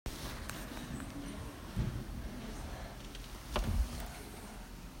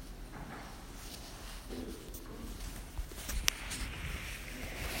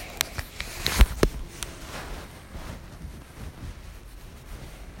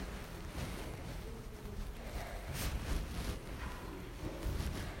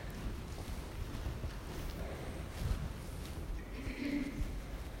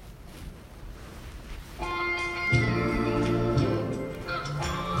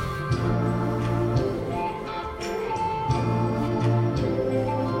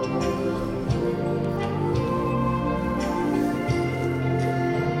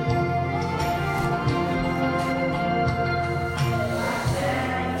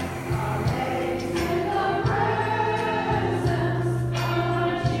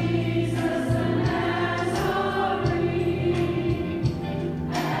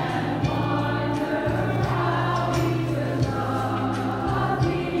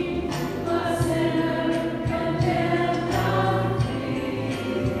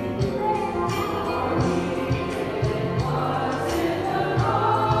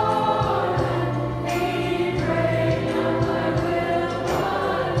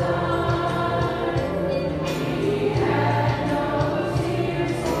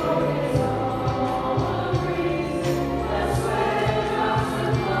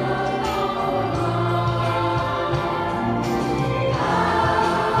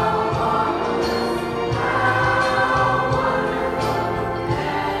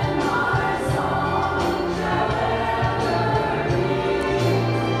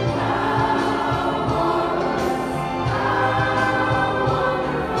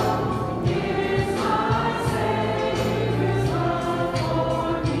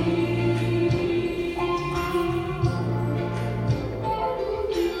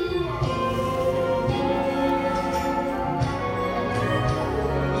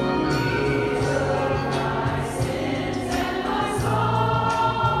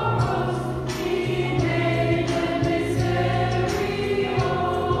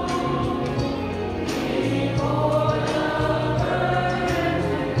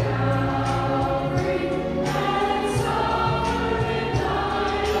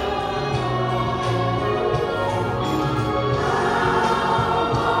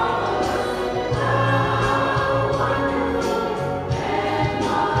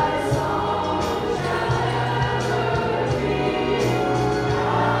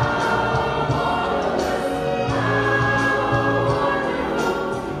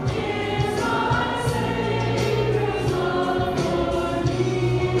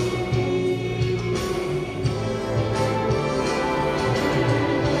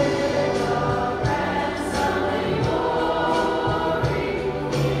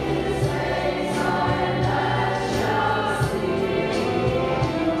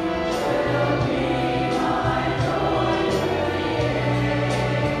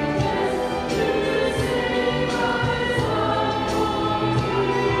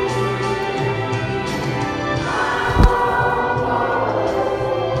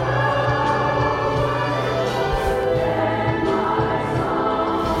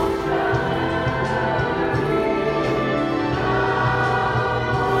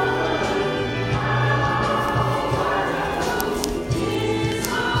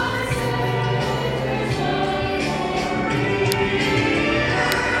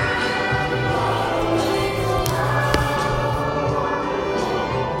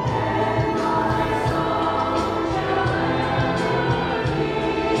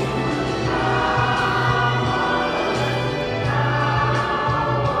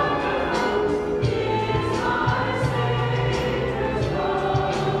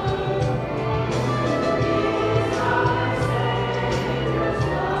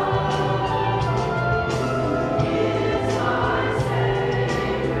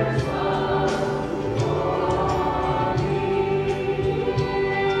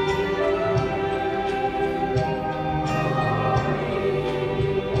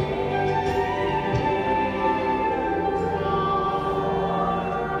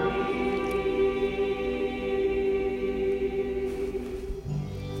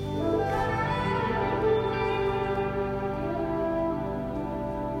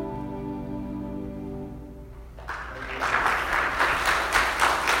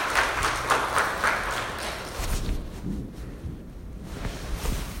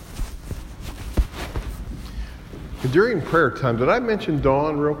During prayer time, did I mention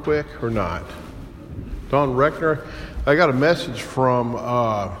Dawn real quick or not? Dawn Reckner. I got a message from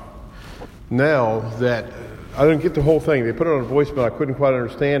Nell that I didn't get the whole thing. They put it on a voicemail. I couldn't quite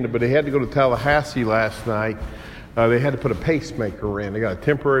understand it, but they had to go to Tallahassee last night. They had to put a pacemaker in. They got a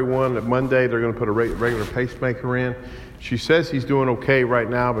temporary one. At Monday, they're going to put a regular pacemaker in. She says he's doing okay right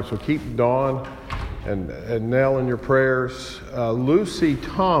now, but so keep Dawn and Nell in your prayers. Lucy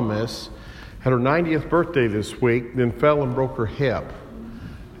Thomas had her 90th birthday this week, then fell and broke her hip.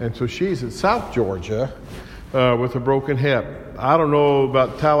 And so she's at South Georgia with a broken hip. I don't know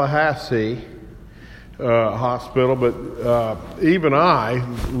about Tallahassee Hospital, but even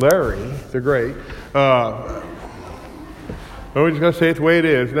Larry, they're great. We just got to say it the way it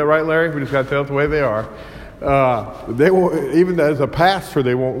is. Isn't that right, Larry? We just got to tell it the way they are. They won't, even as a pastor,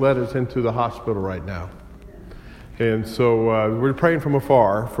 they won't let us into the hospital right now. And so we're praying from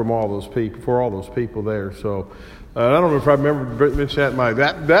afar from all those people, for all those people there. So I don't know if I remember mentioning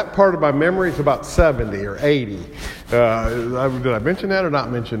that. That part of my memory is about 70 or 80. Did I mention that or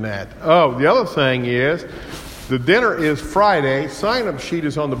not mention that? Oh, the other thing is the dinner is Friday. Sign-up sheet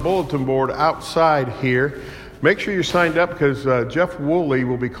is on the bulletin board outside here. Make sure you're signed up because Jeff Woolley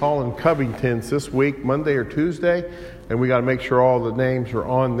will be calling Covington's this week, Monday or Tuesday, and we got to make sure all the names are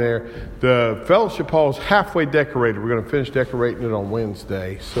on there. The fellowship hall is halfway decorated. We're going to finish decorating it on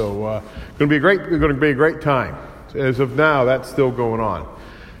Wednesday, so going to be a great time. As of now, that's still going on.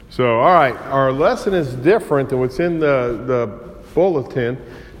 So, all right, our lesson is different than what's in the bulletin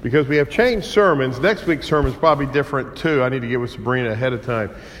because we have changed sermons. Next week's sermon is probably different too. I need to get with Sabrina ahead of time.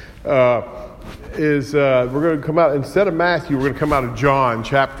 We're going to come out, instead of Matthew, we're going to come out of John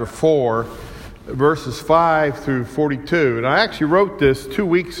chapter 4, verses 5 through 42. And I actually wrote this 2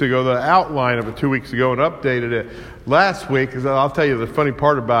 weeks ago, the outline of it 2 weeks ago, and updated it last week, because I'll tell you the funny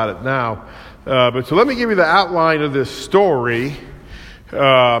part about it now. But so let me give you the outline of this story. If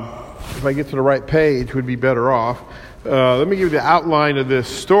I get to the right page, we'd be better off. Let me give you the outline of this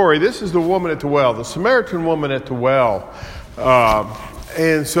story. This is the woman at the well, the Samaritan woman at the well.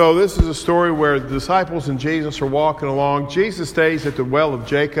 And so this is a story where the disciples and Jesus are walking along. Jesus stays at the well of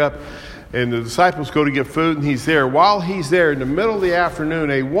Jacob, and the disciples go to get food, and he's there. While he's there, in the middle of the afternoon,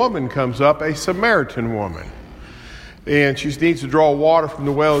 a woman comes up, a Samaritan woman. And she needs to draw water from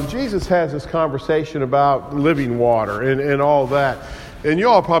the well. And Jesus has this conversation about living water and all that. And you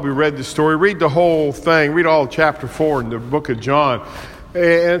all probably read the story. Read the whole thing. Read all of chapter 4 in the book of John.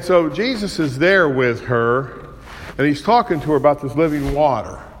 And so Jesus is there with her. And he's talking to her about this living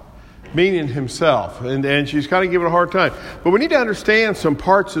water, meaning himself. And she's kind of giving a hard time. But we need to understand some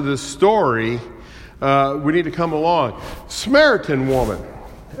parts of this story. We need to come along. Samaritan woman.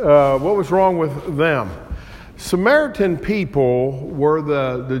 What was wrong with them? Samaritan people were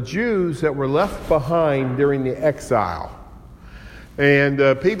the Jews that were left behind during the exile. And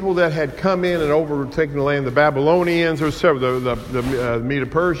people that had come in and overtaken the land, the Babylonians, or several, the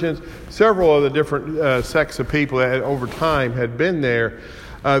Medo-Persians, several of the different sects of people that over time had been there.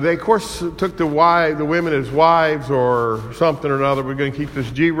 They, of course, took the women as wives or something or another. We're going to keep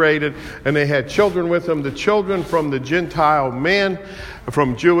this G-rated. And they had children with them. The children from the Gentile men,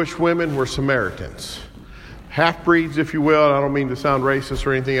 from Jewish women, were Samaritans. Half-breeds, if you will. I don't mean to sound racist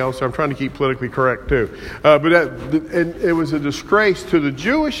or anything else. I'm trying to keep politically correct, too. But it was a disgrace to the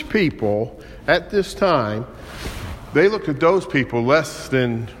Jewish people at this time. They looked at those people less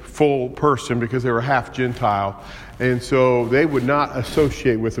than full person because they were half-Gentile. And so they would not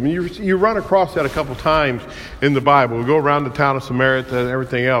associate with them. You run across that a couple times in the Bible. We go around the town of Samaria and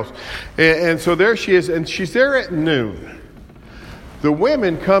everything else. And so there she is, and she's there at noon. The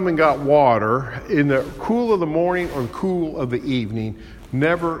women come and got water in the cool of the morning or cool of the evening,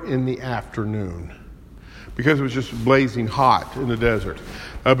 never in the afternoon, because it was just blazing hot in the desert.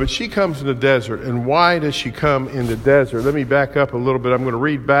 But she comes in the desert, and why does she come in the desert? Let me back up a little bit. I'm going to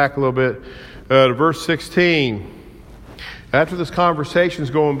read back a little bit to verse 16. After this conversation is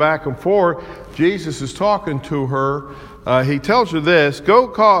going back and forth, Jesus is talking to her. He tells her this,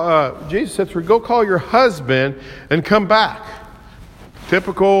 Jesus said to her, go call your husband and come back.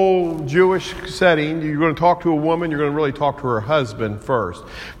 Typical Jewish setting, you're going to talk to a woman, you're going to really talk to her husband first.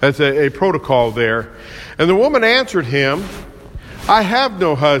 That's a protocol there. And the woman answered him, I have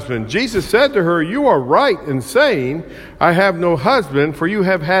no husband. Jesus said to her, you are right in saying, I have no husband, for you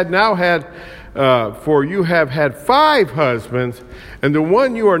have had 5 husbands, and the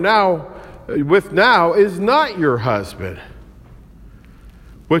one you are now with now is not your husband.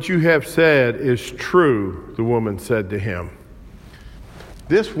 What you have said is true, the woman said to him.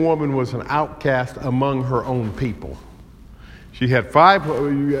 This woman was an outcast among her own people. She had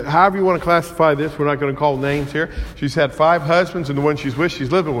 5, however you want to classify this, we're not going to call names here. She's had 5 husbands, and the one she's with,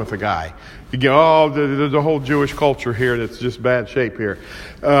 she's living with a guy. You go, there's a whole Jewish culture here that's just bad shape here.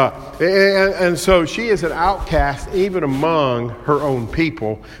 And so she is an outcast even among her own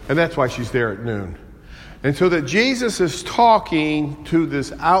people, and that's why she's there at noon. And so that Jesus is talking to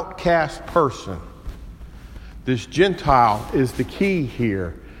this outcast person, this Gentile, is the key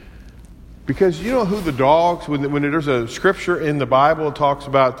here. Because you know who the dogs, when there's a scripture in the Bible that talks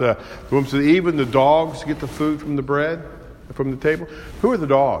about the woman said, even the dogs get the food from the bread, from the table. Who are the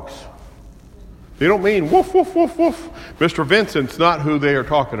dogs? They don't mean woof, woof, woof, woof. Mr. Vincent's not who they are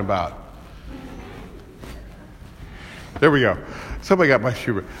talking about. There we go. Somebody got my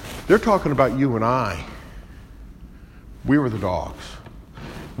shoe. They're talking about you and I. We were the dogs.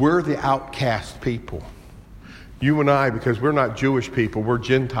 We're the outcast people. You and I, because we're not Jewish people, we're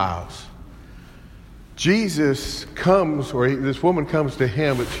Gentiles. Jesus comes, or this woman comes to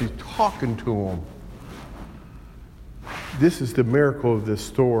him, but she's talking to him. This is the miracle of this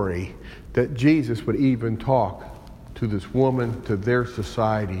story, that Jesus would even talk to this woman, to their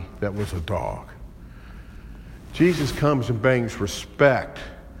society that was a dog. Jesus comes and brings respect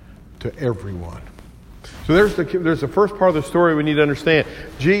to everyone. So there's the first part of the story we need to understand.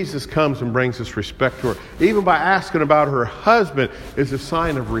 Jesus comes and brings this respect to her. Even by asking about her husband is a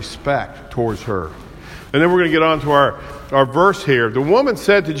sign of respect towards her. And then we're going to get on to our verse here. The woman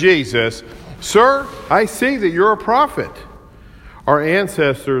said to Jesus, "Sir, I see that you're a prophet. Our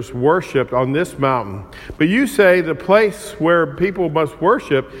ancestors worshipped on this mountain, but you say the place where people must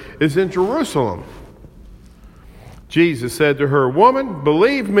worship is in Jerusalem." Jesus said to her, "Woman,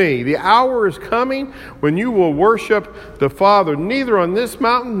 believe me, the hour is coming when you will worship the Father neither on this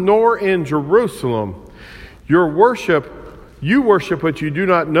mountain nor in Jerusalem. You worship what you do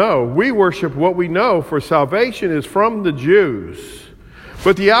not know. We worship what we know, for salvation is from the Jews.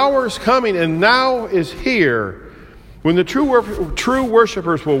 But the hour is coming, and now is here, when the true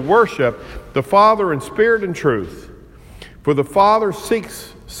worshipers will worship the Father in spirit and truth. For the Father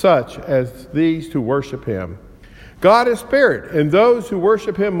seeks such as these to worship him. God is spirit, and those who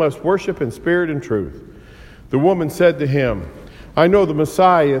worship him must worship in spirit and truth." The woman said to him, "I know the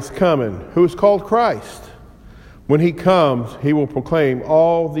Messiah is coming, who is called Christ. When he comes, he will proclaim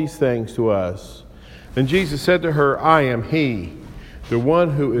all these things to us." And Jesus said to her, "I am he, the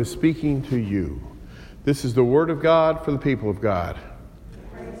one who is speaking to you." This is the word of God for the people of God.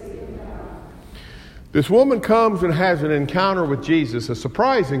 This woman comes and has an encounter with Jesus, a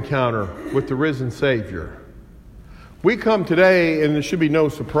surprise encounter with the risen Savior. We come today, and there should be no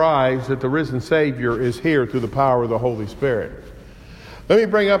surprise that the risen Savior is here through the power of the Holy Spirit. Let me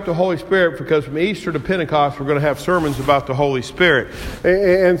bring up the Holy Spirit, because from Easter to Pentecost, we're going to have sermons about the Holy Spirit.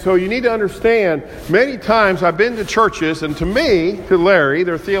 And so you need to understand, many times I've been to churches, and to me, to Larry,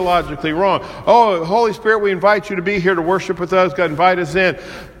 they're theologically wrong. "Oh, Holy Spirit, we invite you to be here to worship with us. God, invite us in."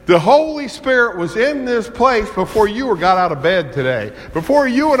 The Holy Spirit was in this place before you got out of bed today. Before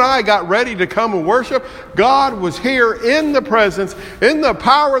you and I got ready to come and worship, God was here in the presence, in the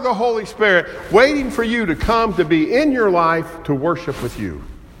power of the Holy Spirit, waiting for you to come to be in your life to worship with you.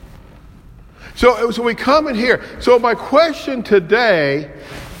 So we come in here. So my question today,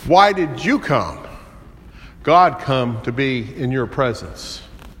 why did you come? God come to be in your presence.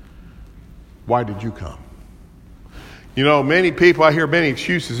 Why did you come? You know, many people, I hear many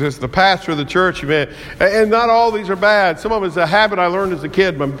excuses. It's the pastor of the church, and not all these are bad. Some of it's a habit I learned as a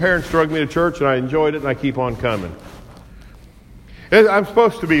kid. My parents drug me to church, and I enjoyed it, and I keep on coming. I'm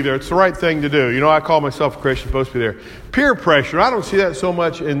supposed to be there. It's the right thing to do. You know, I call myself a Christian, supposed to be there. Peer pressure, I don't see that so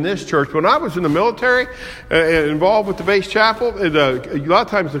much in this church. When I was in the military, involved with the base chapel, a lot of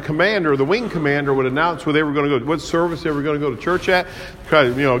times the commander, the wing commander, would announce where they were going to go, what service they were going to go to church at, try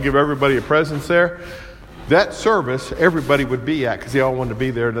to, give everybody a presence there. That service, everybody would be at, because they all wanted to be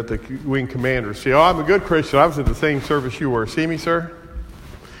there, and let the wing commander see, "Oh, I'm a good Christian. I was at the same service you were. See me, sir?"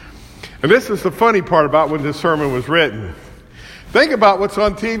 And this is the funny part about when this sermon was written. Think about what's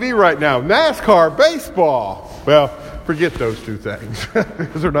on TV right now. NASCAR, baseball. Well, forget those two things,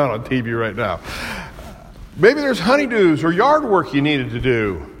 because they're not on TV right now. Maybe there's honeydews or yard work you needed to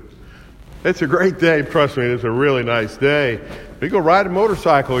do. It's a great day. Trust me, it's a really nice day. You go ride a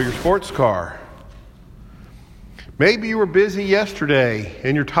motorcycle or your sports car. Maybe you were busy yesterday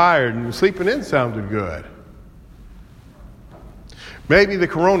and you're tired and sleeping in sounded good. Maybe the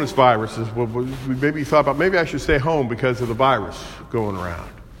coronavirus maybe you thought about, maybe I should stay home because of the virus going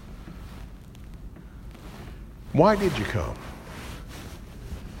around. Why did you come?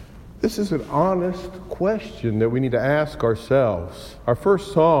 This is an honest question that we need to ask ourselves. Our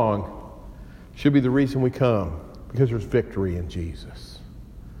first song should be the reason we come. Because there's victory in Jesus.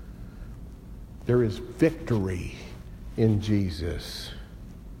 There is victory in Jesus.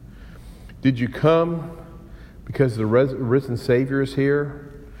 Did you come because the risen Savior is here?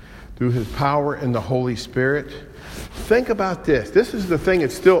 Through his power and the Holy Spirit? Think about this. This is the thing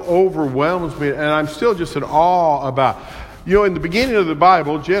that still overwhelms me, and I'm still just in awe about. You know, in the beginning of the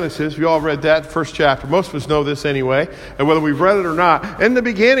Bible, Genesis, we all read that first chapter. Most of us know this anyway, and whether we've read it or not. In the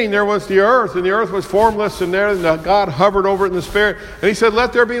beginning, there was the earth, and the earth was formless, and there and God hovered over it in the Spirit, and he said,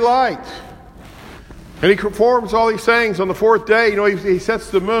 let there be light. And he performs all these things on the fourth day. You know, he sets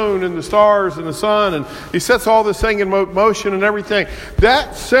the moon and the stars and the sun, and he sets all this thing in motion and everything.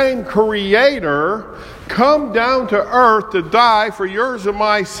 That same Creator come down to earth to die for yours and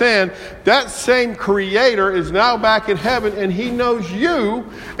my sin. That same Creator is now back in heaven, and he knows you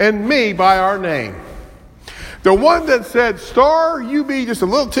and me by our name. The one that said, star, you be just a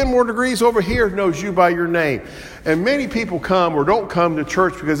little 10 more degrees over here, knows you by your name. And many people come or don't come to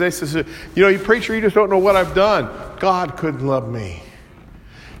church because they say, you know, you preacher, you just don't know what I've done. God couldn't love me.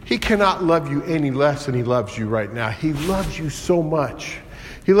 He cannot love you any less than he loves you right now. He loves you so much.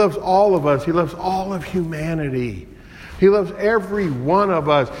 He loves all of us. He loves all of humanity. He loves every one of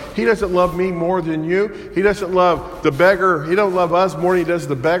us. He doesn't love me more than you. He doesn't love the beggar. He doesn't love us more than he does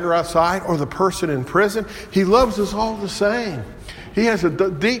the beggar outside or the person in prison. He loves us all the same. He has a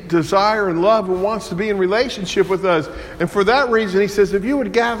deep desire and love and wants to be in relationship with us. And for that reason, he says, if you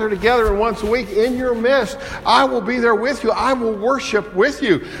would gather together once a week in your midst, I will be there with you. I will worship with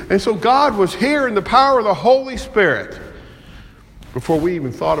you. And so God was here in the power of the Holy Spirit before we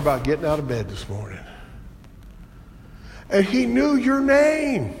even thought about getting out of bed this morning. And he knew your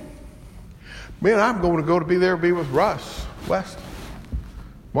name. Man, I'm going to be with Russ, West,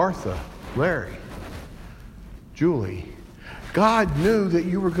 Martha, Larry, Julie. God knew that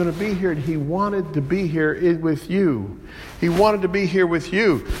you were going to be here, and he wanted to be here with you. He wanted to be here with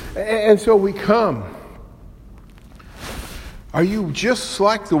you. And so we come. Are you just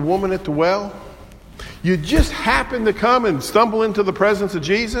like the woman at the well? You just happen to come and stumble into the presence of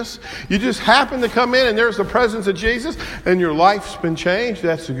Jesus? You just happen to come in and there's the presence of Jesus and your life's been changed?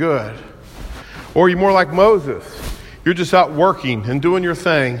 That's good. Or you're more like Moses. You're just out working and doing your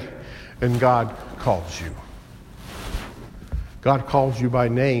thing and God calls you. God calls you by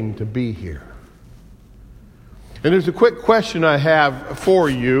name to be here. And there's a quick question I have for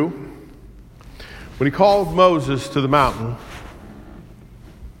you. When he called Moses to the mountain,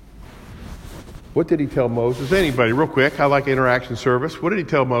 what did he tell Moses? Anybody, real quick. I like interaction service. What did he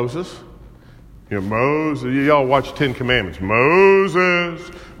tell Moses? You know, Moses. Y'all watch 10 Commandments.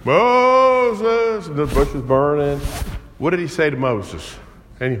 Moses, Moses. And the bush is burning. What did he say to Moses?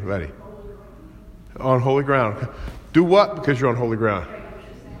 Anybody? On holy ground. Do what because you're on holy ground?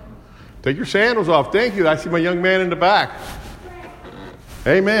 Take your sandals off. Thank you. I see my young man in the back.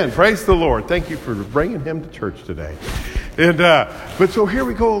 Amen. Praise the Lord. Thank you for bringing him to church today. And but so here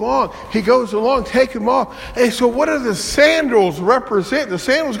we go along. He goes along, take them off. And so what do the sandals represent? The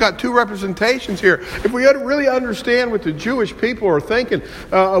sandals got two representations here. If we really understand what the Jewish people are thinking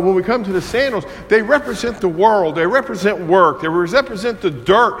when we come to the sandals, they represent the world. They represent work. They represent the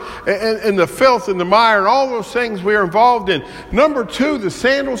dirt and the filth and the mire and all those things we are involved in. Number two, the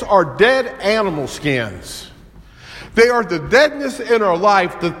sandals are dead animal skins. They are the deadness in our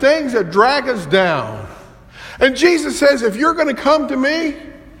life, the things that drag us down. And Jesus says, if you're going to come to me,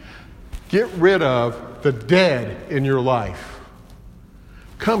 get rid of the dead in your life.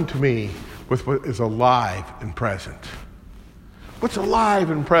 Come to me with what is alive and present. What's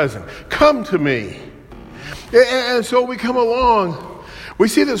alive and present? Come to me. And so we come along. We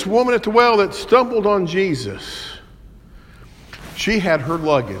see this woman at the well that stumbled on Jesus. She had her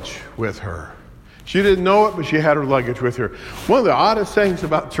luggage with her. She didn't know it, but she had her luggage with her. One of the oddest things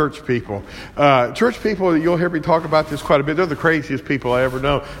about church people, you'll hear me talk about this quite a bit. They're the craziest people I ever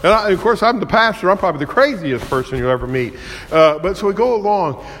know. And of course, I'm the pastor. I'm probably the craziest person you'll ever meet. But so we go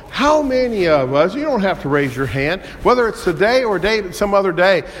along. How many of us, you don't have to raise your hand, whether it's today or some other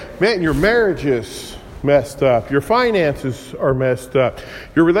day, man, your marriage is messed up. Your finances are messed up.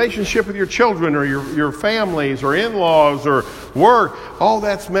 Your relationship with your children or your families or in-laws or work, all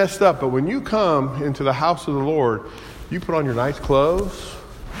that's messed up. But when you come into the house of the Lord, you put on your nice clothes,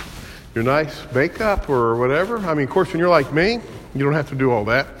 your nice makeup or whatever. I mean, of course, when you're like me, you don't have to do all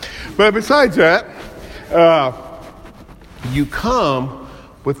that. But besides that, you come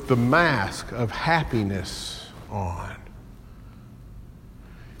with the mask of happiness on.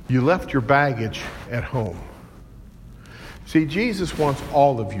 You left your baggage at home. See, Jesus wants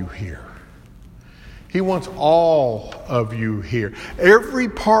all of you here. He wants all of you here. Every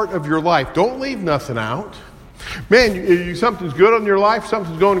part of your life. Don't leave nothing out. Man, something's good in your life,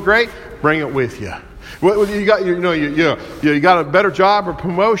 something's going great, bring it with you. You got a better job or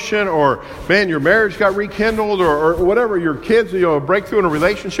promotion, or man, your marriage got rekindled, or whatever. Your kids, a breakthrough in a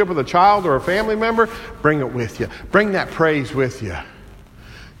relationship with a child or a family member, bring it with you. Bring that praise with you.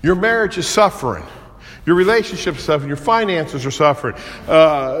 Your marriage is suffering. Your relationship's suffering. Your finances are suffering.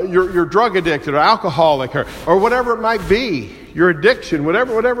 You're drug addicted or alcoholic or whatever it might be. Your addiction,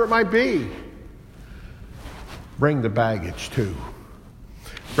 whatever it might be. Bring the baggage too.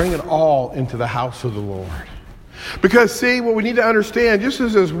 Bring it all into the house of the Lord. Because see, what we need to understand, just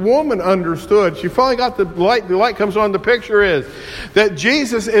as this woman understood, she finally got the light comes on, the picture is that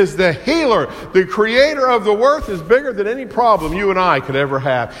Jesus is the healer. The creator of the earth is bigger than any problem you and I could ever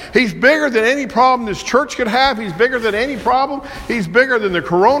have. He's bigger than any problem this church could have. He's bigger than any problem. He's bigger than the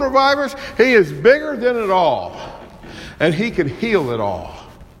coronavirus. He is bigger than it all. And He can heal it all.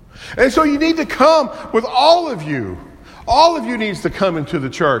 And so you need to come with all of you. All of you needs to come into the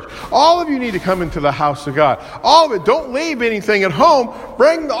church. All of you need to come into the house of God. All of it. Don't leave anything at home.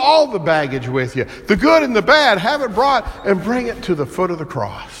 Bring all the baggage with you. The good and the bad. Have it brought and bring it to the foot of the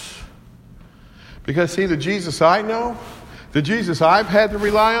cross. Because see, the Jesus I know, the Jesus I've had to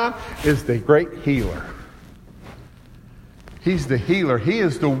rely on is the great healer. He's the healer. He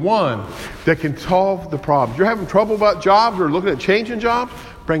is the one that can solve the problems. You're having trouble about jobs or looking at changing jobs?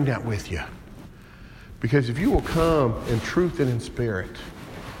 Bring that with you. Because if you will come in truth and in spirit,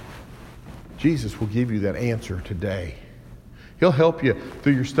 Jesus will give you that answer today. He'll help you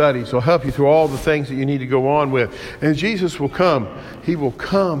through your studies. He'll help you through all the things that you need to go on with. And Jesus will come. He will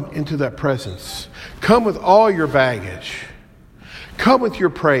come into that presence. Come with all your baggage. Come with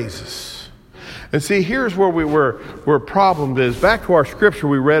your praises. And see, here's where a problem is. Back to our scripture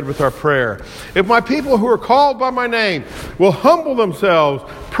we read with our prayer. If my people who are called by my name will humble themselves,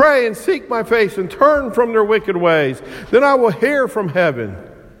 pray and seek my face and turn from their wicked ways, then I will hear from heaven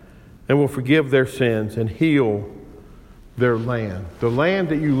and will forgive their sins and heal their land. The land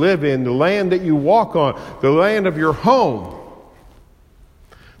that you live in, the land that you walk on, the land of your home,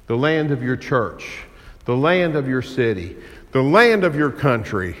 the land of your church, the land of your city, the land of your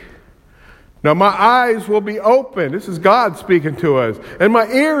country. Now my eyes will be open. This is God speaking to us. And my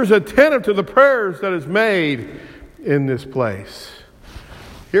ears attentive to the prayers that is made in this place.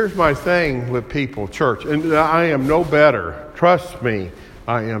 Here's my thing with people, church. And I am no better. Trust me,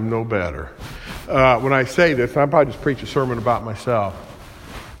 I am no better. When I say this, I probably just preach a sermon about myself.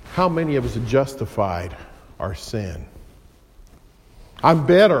 How many of us have justified our sin? I'm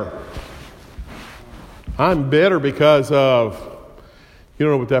bitter. I'm bitter because of... You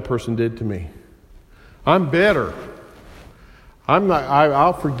don't know what that person did to me. I'm bitter.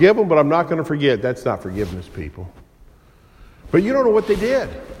 I'll forgive them, but I'm not going to forget. That's not forgiveness, people. But you don't know what they did.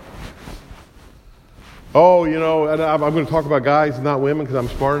 Oh, and I'm going to talk about guys, not women, because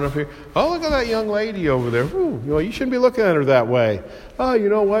I'm smart enough here. Oh, look at that young lady over there. Ooh, you shouldn't be looking at her that way. Oh, you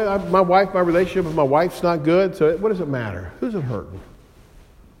know what? My relationship with my wife's not good, so what does it matter? Who's it hurting?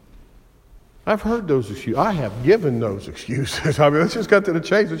 I've heard those excuses. I have given those excuses. I mean, let's just cut to the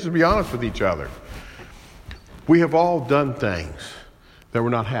chase. Let's just be honest with each other. We have all done things that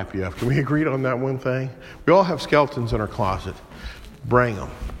we're not happy of. Can we agree on that one thing? We all have skeletons in our closet. Bring them.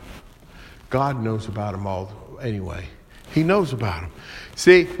 God knows about them all anyway. He knows about them.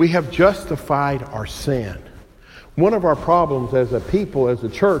 See, we have justified our sin. One of our problems as a people, as a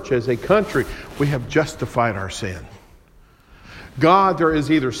church, as a country, we have justified our sin. God, there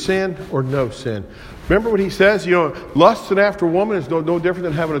is either sin or no sin. Remember what He says? Lusting after a woman is no different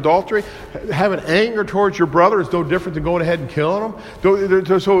than having adultery. Having anger towards your brother is no different than going ahead and killing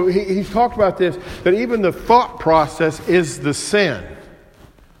him. So he's talked about this, that even the thought process is the sin.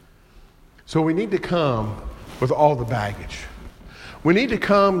 So we need to come with all the baggage. We need to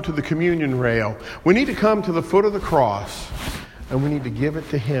come to the communion rail. We need to come to the foot of the cross. And we need to give it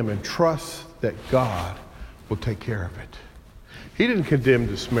to Him and trust that God will take care of it. He didn't condemn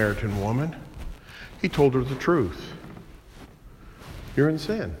the Samaritan woman. He told her the truth. You're in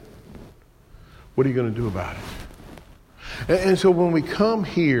sin. What are you going to do about it? And so when we come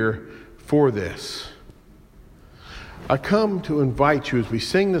here for this, I come to invite you as we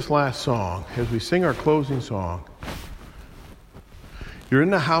sing this last song, as we sing our closing song. You're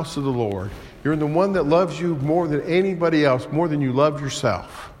in the house of the Lord. You're in the one that loves you more than anybody else, more than you love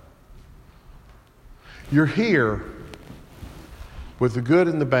yourself. You're here with the good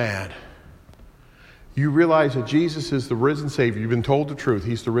and the bad. You realize that Jesus is the risen Savior. You've been told the truth.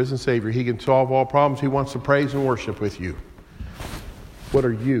 He's the risen Savior. He can solve all problems. He wants to praise and worship with you. What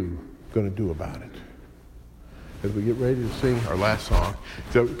are you going to do about it? as we get ready to sing our last song.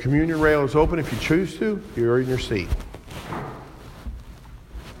 The communion rail is open. If you choose to, you're in your seat.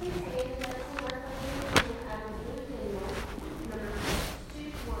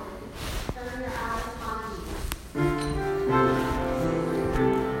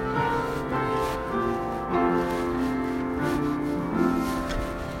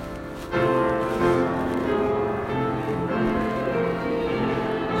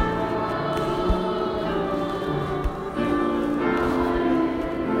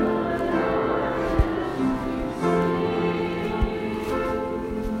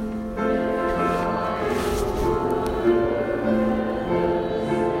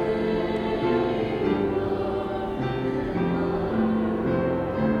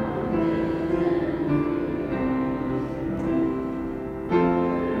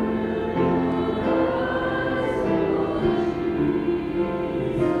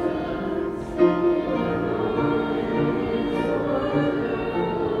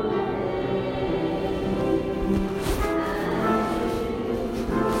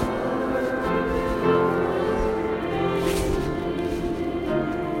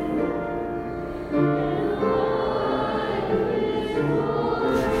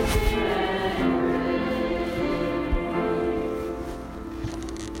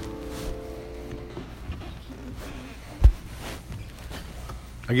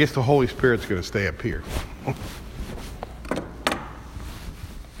 I guess the Holy Spirit's going to stay up here.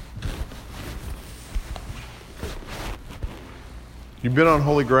 You've been on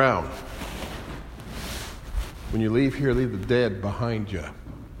holy ground. When you leave here, leave the dead behind you.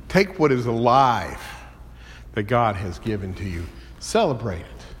 Take what is alive that God has given to you. Celebrate it.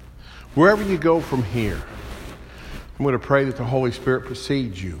 Wherever you go from here, I'm going to pray that the Holy Spirit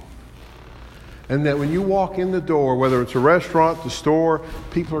precedes you. And that when you walk in the door, whether it's a restaurant, the store,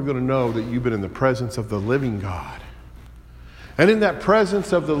 people are going to know that you've been in the presence of the living God. And in that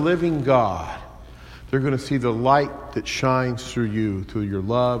presence of the living God, they're going to see the light that shines through you, through your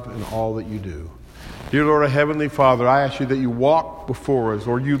love and all that you do. Dear Lord, our Heavenly Father, I ask you that you walk before us,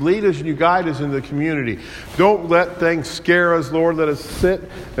 Lord. You lead us and you guide us in the community. Don't let things scare us, Lord. Let us sit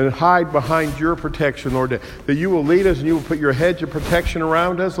and hide behind your protection, Lord. That you will lead us and you will put your hedge of protection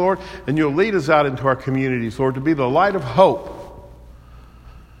around us, Lord. And you'll lead us out into our communities, Lord, to be the light of hope.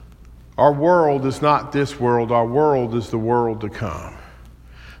 Our world is not this world. Our world is the world to come.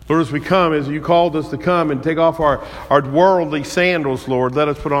 Lord, as we come, as you called us to come and take off our worldly sandals, Lord, let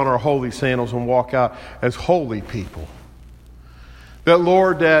us put on our holy sandals and walk out as holy people. That,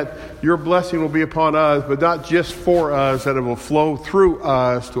 Lord, that your blessing will be upon us, but not just for us, that it will flow through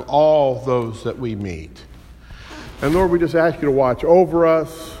us to all those that we meet. And Lord, we just ask you to watch over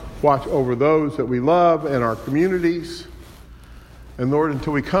us, watch over those that we love and our communities. And Lord,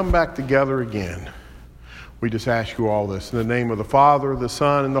 until we come back together again, we just ask you all this in the name of the Father, the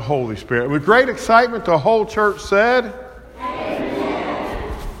Son, and the Holy Spirit. With great excitement, the whole church said...